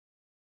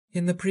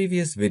In the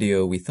previous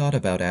video, we thought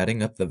about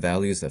adding up the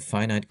values of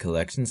finite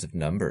collections of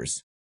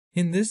numbers.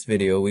 In this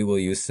video, we will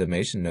use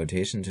summation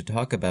notation to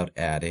talk about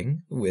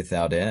adding,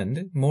 without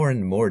end, more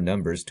and more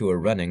numbers to a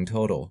running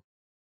total.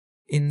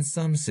 In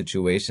some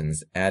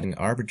situations, adding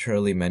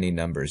arbitrarily many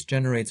numbers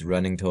generates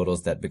running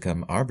totals that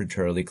become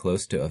arbitrarily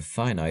close to a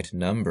finite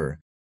number.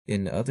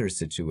 In other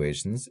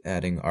situations,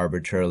 adding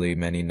arbitrarily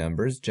many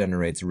numbers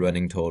generates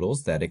running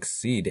totals that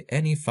exceed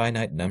any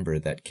finite number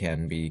that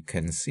can be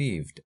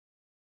conceived.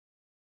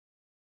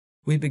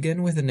 We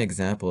begin with an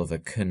example of a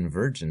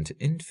convergent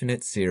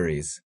infinite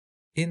series.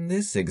 In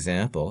this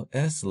example,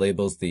 S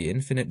labels the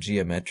infinite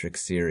geometric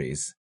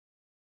series.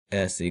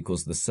 S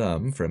equals the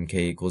sum from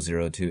k equals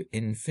 0 to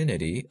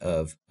infinity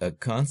of a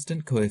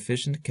constant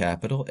coefficient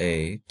capital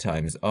A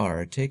times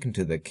r taken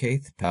to the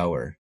kth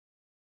power.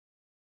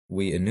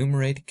 We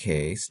enumerate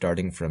k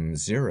starting from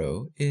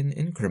 0 in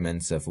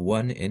increments of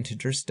one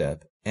integer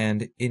step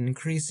and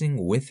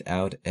increasing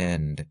without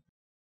end.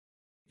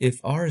 If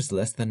r is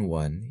less than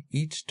 1,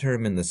 each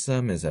term in the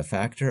sum is a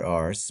factor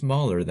r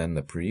smaller than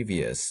the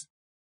previous.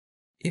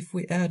 If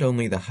we add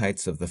only the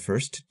heights of the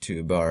first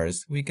two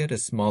bars, we get a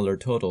smaller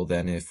total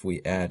than if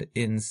we add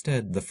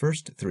instead the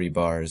first three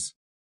bars.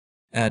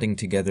 Adding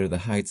together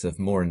the heights of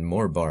more and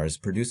more bars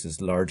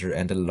produces larger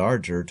and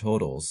larger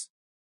totals.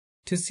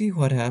 To see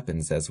what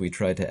happens as we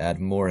try to add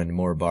more and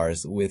more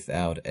bars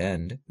without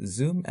end,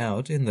 zoom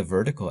out in the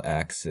vertical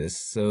axis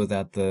so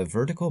that the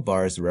vertical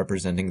bars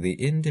representing the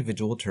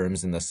individual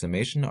terms in the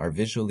summation are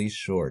visually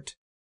short.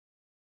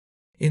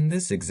 In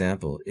this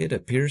example, it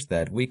appears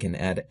that we can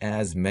add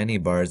as many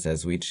bars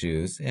as we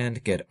choose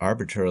and get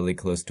arbitrarily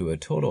close to a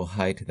total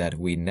height that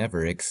we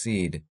never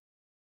exceed.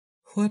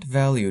 What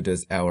value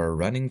does our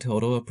running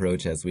total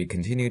approach as we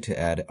continue to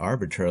add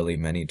arbitrarily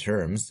many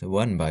terms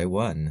one by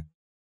one?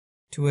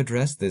 To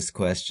address this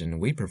question,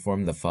 we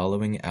perform the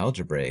following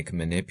algebraic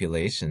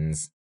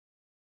manipulations.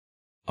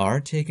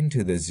 R taken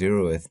to the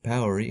 0th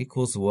power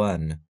equals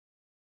 1.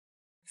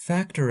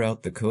 Factor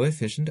out the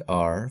coefficient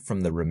r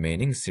from the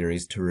remaining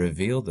series to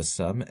reveal the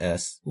sum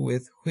s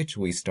with which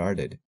we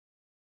started.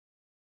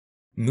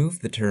 Move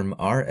the term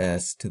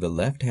rs to the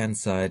left-hand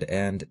side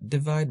and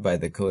divide by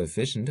the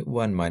coefficient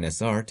 1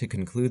 minus r to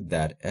conclude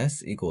that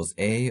s equals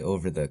a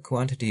over the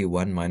quantity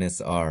 1 minus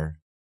r.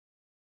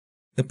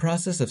 The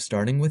process of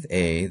starting with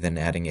a, then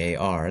adding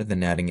ar,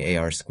 then adding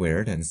ar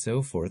squared, and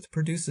so forth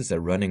produces a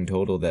running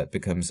total that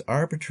becomes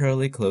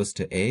arbitrarily close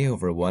to a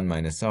over 1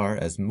 minus r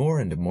as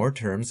more and more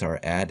terms are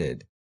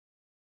added.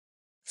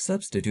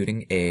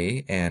 Substituting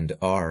a and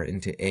r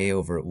into a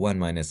over 1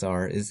 minus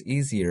r is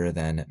easier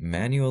than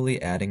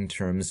manually adding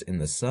terms in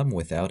the sum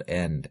without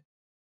end.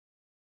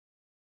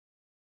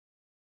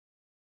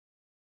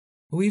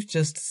 We've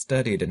just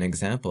studied an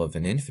example of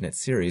an infinite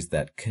series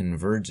that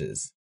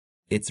converges.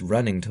 Its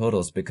running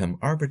totals become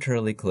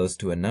arbitrarily close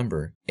to a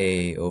number,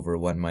 a over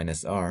 1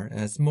 minus r,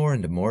 as more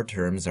and more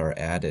terms are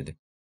added.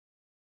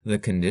 The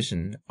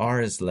condition,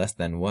 r is less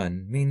than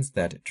 1, means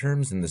that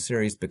terms in the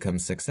series become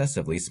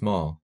successively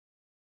small.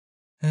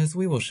 As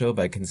we will show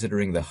by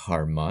considering the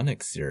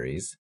harmonic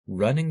series,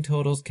 running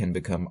totals can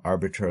become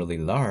arbitrarily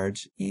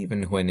large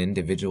even when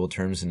individual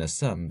terms in a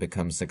sum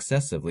become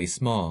successively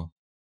small.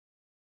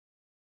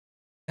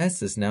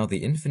 S is now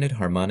the infinite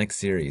harmonic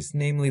series,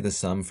 namely the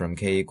sum from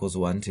k equals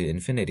 1 to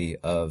infinity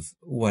of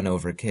 1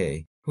 over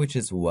k, which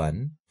is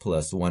 1,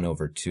 plus 1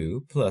 over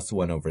 2, plus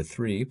 1 over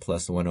 3,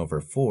 plus 1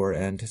 over 4,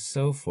 and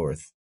so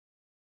forth.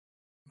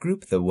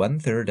 Group the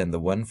 1/3 and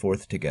the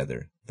 1/4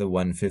 together, the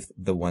 1/5,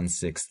 the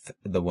 1/6,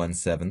 the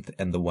 1/7,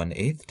 and the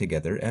 1/8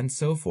 together, and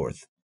so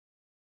forth.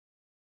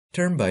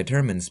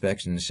 Term-by-term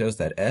inspection shows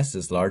that S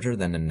is larger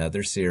than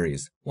another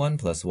series, 1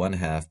 plus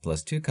 1/2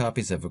 plus 2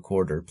 copies of a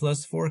quarter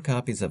plus 4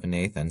 copies of an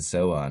eighth, and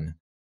so on.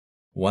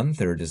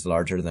 1/3 is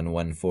larger than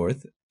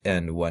 1/4,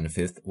 and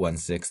 1/5,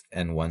 1/6,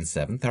 and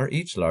 1/7 are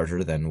each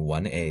larger than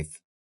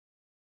 1/8.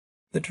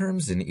 The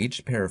terms in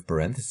each pair of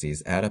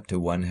parentheses add up to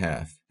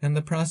 1/2, and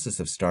the process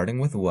of starting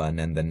with 1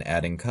 and then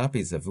adding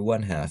copies of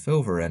 1/2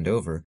 over and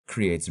over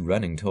creates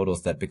running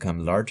totals that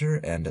become larger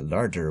and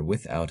larger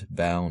without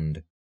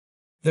bound.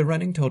 The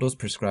running totals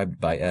prescribed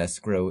by S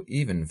grow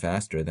even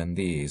faster than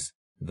these.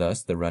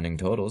 Thus, the running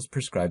totals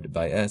prescribed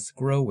by S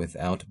grow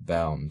without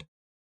bound.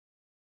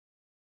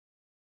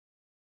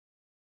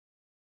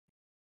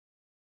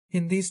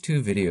 In these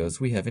two videos,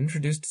 we have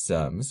introduced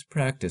sums,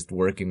 practiced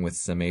working with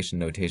summation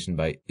notation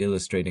by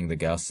illustrating the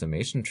Gauss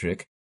summation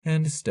trick,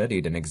 and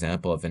studied an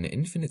example of an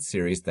infinite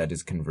series that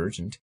is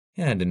convergent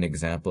and an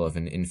example of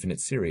an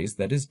infinite series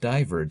that is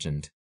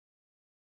divergent.